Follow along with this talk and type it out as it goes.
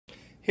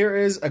here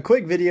is a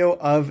quick video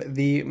of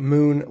the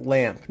moon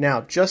lamp.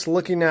 Now, just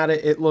looking at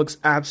it, it looks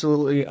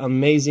absolutely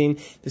amazing.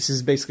 This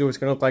is basically what it's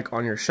going to look like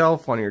on your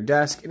shelf, on your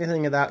desk,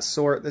 anything of that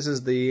sort. This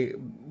is the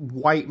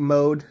white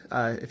mode.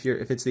 If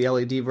it's the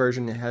LED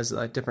version, it has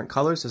different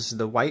colors. This is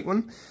the white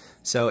one.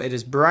 So it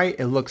is bright,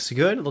 it looks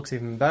good, it looks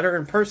even better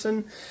in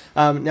person.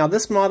 Now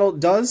this model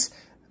does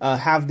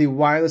have the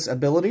wireless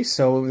ability,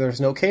 so there's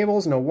no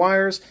cables, no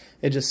wires.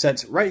 It just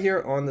sets right here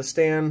on the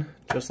stand,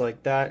 just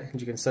like that, and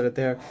you can set it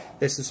there.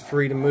 This is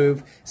free to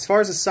move. As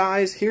far as the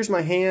size, here's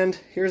my hand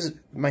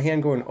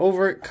going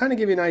over it, kind of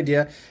give you an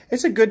idea.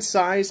 It's a good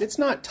size, it's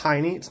not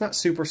tiny, it's not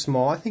super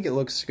small, I think it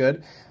looks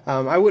good.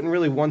 I wouldn't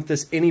really want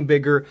this any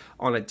bigger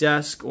on a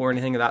desk or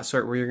anything of that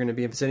sort where you're going to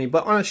be in vicinity,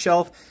 but on a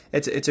shelf,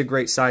 it's a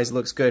great size, it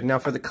looks good. Now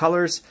for the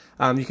colors,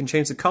 you can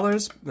change the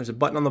colors. There's a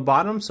button on the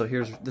bottom, so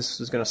this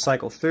is going to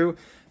cycle through,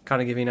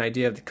 kind of give you an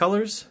idea of the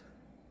colors.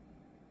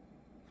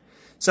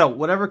 So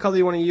whatever color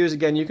you want to use,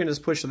 again, you can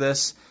just push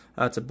this.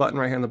 It's a button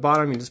right here on the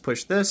bottom. You just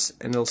push this,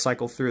 and it'll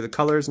cycle through the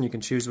colors, and you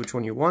can choose which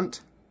one you want.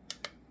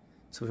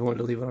 So if you wanted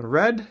to leave it on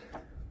red,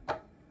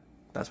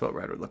 that's what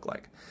red would look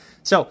like.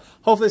 So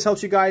hopefully this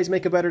helps you guys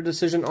make a better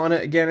decision on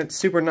it. Again, it's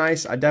super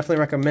nice. I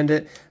definitely recommend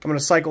it. I'm going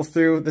to cycle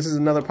through. This is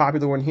another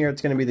popular one here.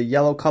 It's going to be the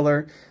yellow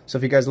color. So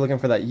if you guys are looking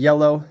for that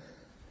yellow,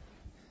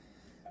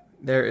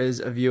 there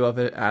is a view of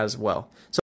it as well. So